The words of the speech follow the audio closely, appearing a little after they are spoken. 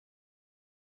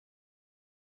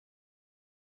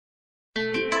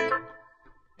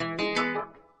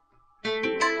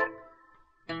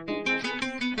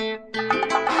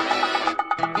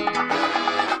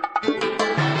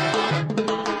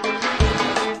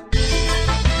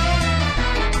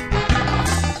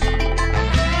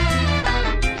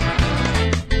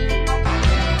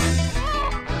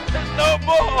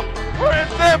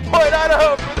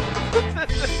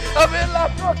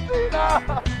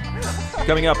Cocina!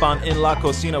 Coming up on In La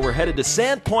Cocina, we're headed to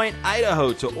Sandpoint,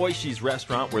 Idaho, to Oishii's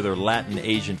restaurant, where their Latin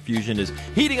Asian fusion is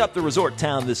heating up the resort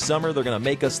town this summer. They're going to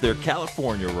make us their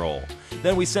California roll.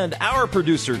 Then we send our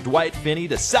producer, Dwight Finney,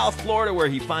 to South Florida, where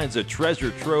he finds a treasure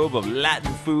trove of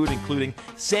Latin food, including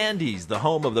Sandy's, the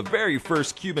home of the very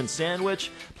first Cuban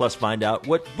sandwich, plus find out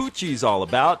what Bucci's all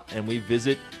about. And we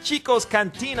visit Chico's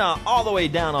Cantina all the way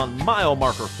down on mile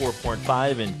marker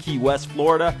 4.5 in Key West,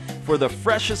 Florida, for the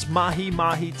freshest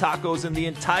mahi-mahi tacos in the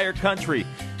entire country.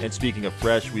 And speaking of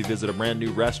fresh, we visit a brand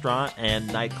new restaurant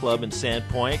and nightclub in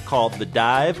Sandpoint called The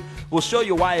Dive. We'll show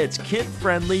you why it's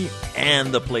kid-friendly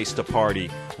and the place to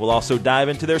party. We'll also dive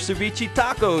into their ceviche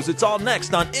tacos. It's all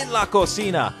next on In La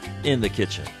Cocina, In the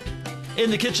Kitchen. In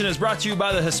the Kitchen is brought to you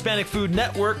by the Hispanic Food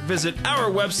Network. Visit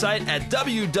our website at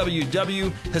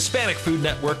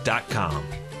www.hispanicfoodnetwork.com.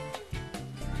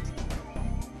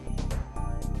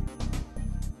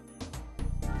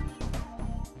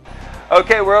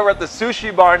 Okay, we're over at the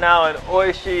sushi bar now in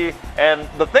Oishii, and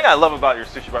the thing I love about your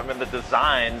sushi bar, I mean, the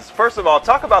designs. First of all,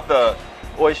 talk about the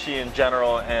Oishii in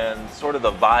general and sort of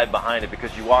the vibe behind it,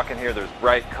 because you walk in here, there's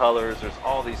bright colors, there's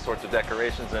all these sorts of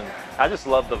decorations, and I just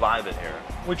love the vibe in here.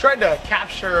 We tried to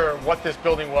capture what this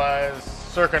building was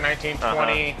circa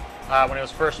 1920. When it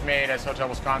was first made as Hotel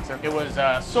Wisconsin. It was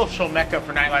a social mecca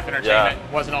for nightlife entertainment.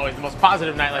 It wasn't always the most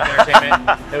positive nightlife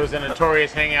entertainment. It was a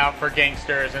notorious hangout for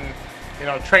gangsters and, you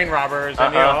know, train robbers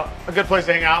and, you know, a good place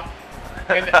to hang out.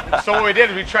 And so what we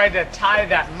did is we tried to tie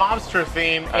that mobster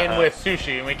theme in with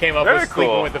sushi, and we came up with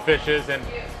Sleeping with the Fishes. And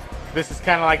this is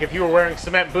kind of like if you were wearing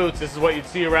cement boots, this is what you'd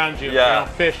see around you. You know,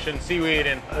 fish and seaweed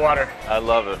and water. I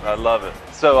love it. I love it.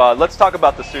 So let's talk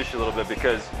about the sushi a little bit,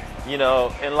 because, you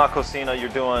know, in La Cocina, you're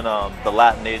doing the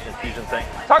Latin Asian fusion thing.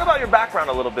 Talk about your background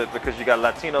a little bit, because you got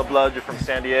Latino blood, you're from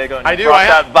San Diego, and you brought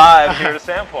that vibe here to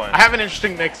Sandpoint. I have an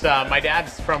interesting mix. My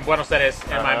dad's from Buenos Aires,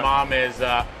 and my mom is,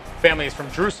 family is from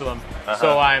Jerusalem,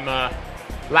 so I'm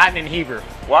Latin and Hebrew.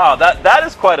 Wow, that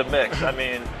is quite a mix. I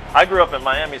mean, I grew up in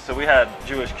Miami, so we had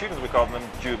Jewish Cubans, we called them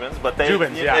Jubans, but they...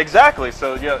 Jubans, yeah. Exactly,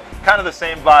 so yeah, kind of the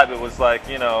same vibe. It was like,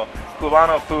 you know,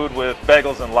 Cubano food with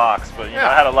bagels and lox, but you know,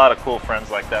 I had a lot of cool friends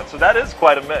like that, so that is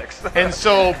quite a mix. And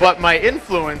so, but my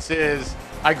influence is,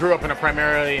 I grew up in a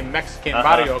primarily Mexican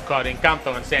barrio called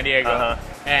Encanto in San Diego,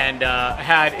 and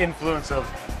had influence of,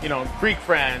 you know, Greek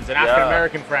friends and African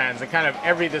American friends, and kind of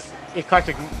this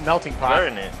eclectic melting pot.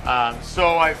 Very neat.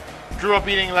 So I grew up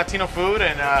eating Latino food,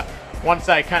 and once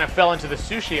I kind of fell into the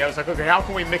sushi, I was like, okay, how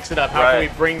can we mix it up? How can we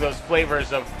bring those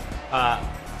flavors of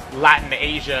Latin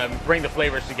Asia and bring the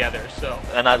flavors together? So,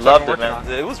 and I loved it,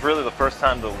 man. It was really the first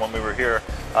time when we were here,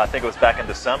 I think it was back in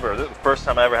December, the first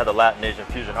time I ever had the Latin Asian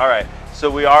fusion. All right, so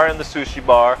we are in the sushi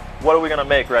bar. What are we going to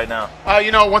make right now?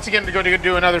 You know, once again, to go to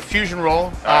do another fusion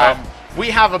roll. We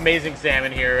have amazing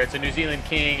salmon here. It's a New Zealand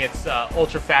king. It's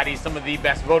ultra fatty, some of the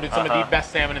best, voted some of the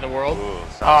best salmon in the world. Ooh,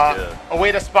 sounds good. A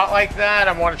way to spotlight that,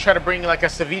 I want to try to bring like a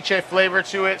ceviche flavor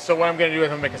to it. So what I'm going to do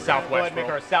is I'm going to make a Southwest roll. Make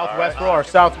our Southwest roll. Our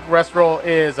Southwest roll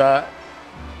is a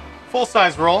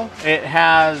full-size roll. It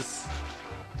has,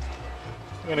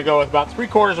 I'm going to go with about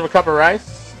 3/4 of a cup of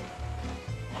rice.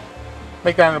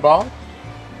 Make that in a ball.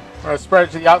 I'm going to spread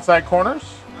it to the outside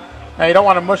corners. Now you don't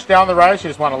want to mush down the rice, you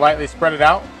just want to lightly spread it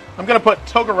out. I'm going to put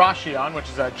togarashi on, which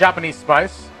is a Japanese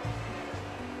spice.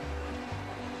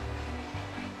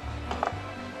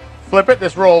 Flip it.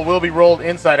 This roll will be rolled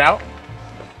inside out.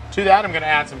 To that, I'm going to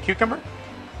add some cucumber,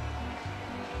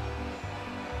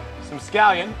 some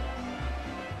scallion,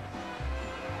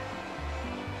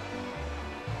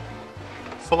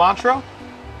 cilantro,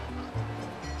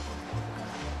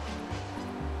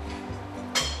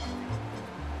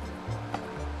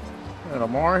 a little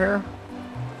more here,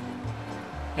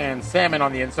 and salmon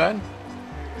on the inside.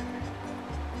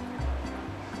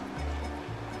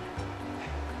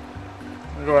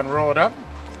 I'll go ahead and roll it up.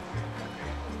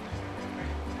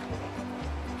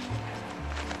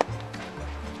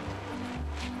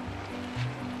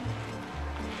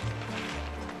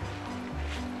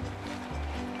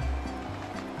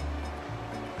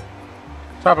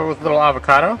 Top it with a little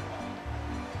avocado.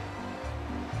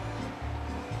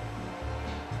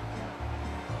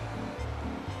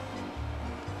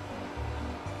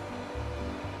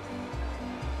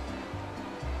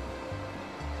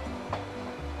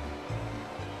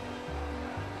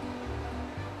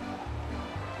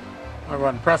 I'll go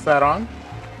ahead and press that on.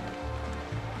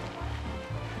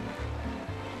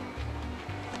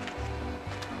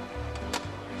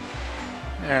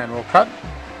 And we'll cut.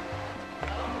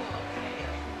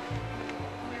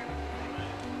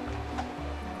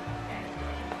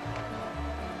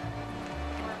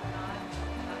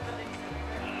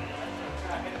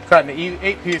 cut into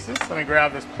 8 pieces. Let me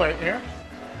grab this plate here.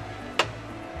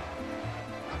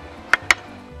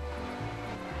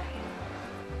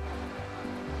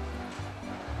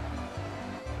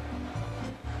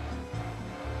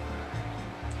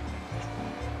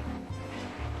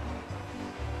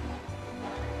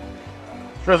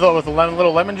 Drizzle it with a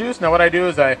little lemon juice. Now what I do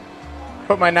is I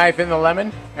put my knife in the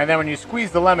lemon, and then when you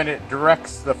squeeze the lemon, it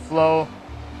directs the flow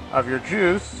of your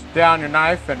juice down your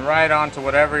knife and right onto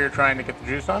whatever you're trying to get the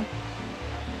juice on.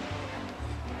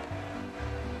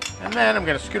 And then I'm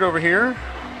going to scoot over here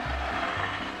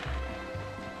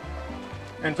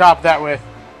and top that with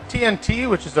TNT,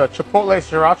 which is a chipotle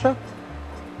sriracha,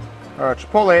 or a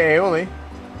chipotle aioli.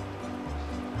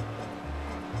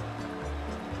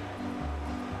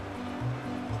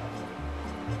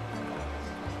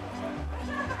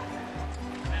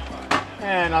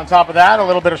 And on top of that, a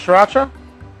little bit of sriracha.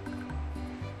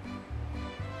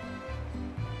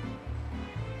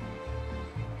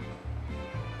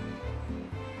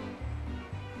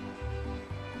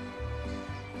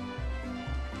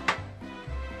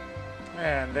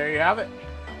 And there you have it.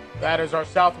 That is our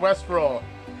Southwest roll.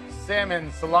 Salmon,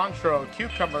 cilantro,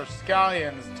 cucumber,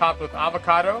 scallions, topped with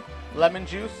avocado, lemon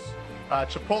juice,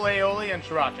 chipotle aioli, and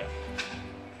sriracha.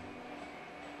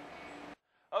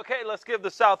 Okay, let's give the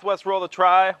Southwest roll a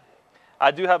try. I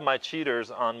do have my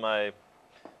cheaters on my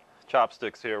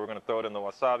chopsticks here. We're going to throw it in the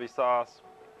wasabi sauce.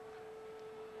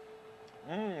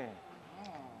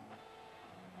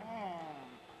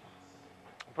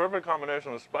 Perfect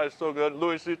combination of spice, so good.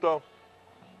 Luisito.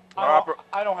 I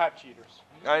don't have cheaters.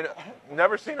 I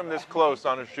never seen him this close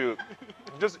on a shoot.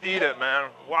 Just eat it, man.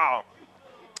 Wow.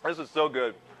 This is so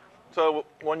good. So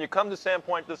when you come to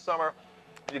Sandpoint this summer,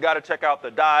 you got to check out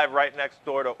the dive right next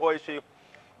door to Oishii.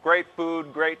 Great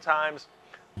food, great times.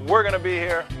 We're going to be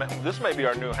here. This may be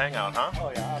our new hangout, huh?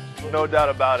 Oh, yeah, absolutely. No doubt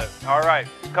about it. All right.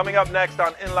 Coming up next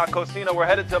on In La Cocina, we're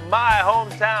headed to my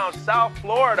hometown, South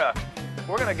Florida.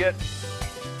 We're going to get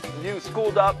you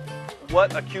schooled up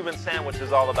what a Cuban sandwich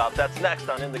is all about. That's next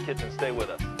on In the Kitchen. Stay with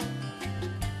us.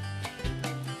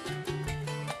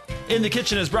 In the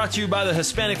Kitchen is brought to you by the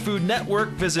Hispanic Food Network.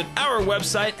 Visit our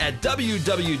website at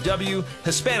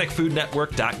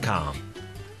www.hispanicfoodnetwork.com.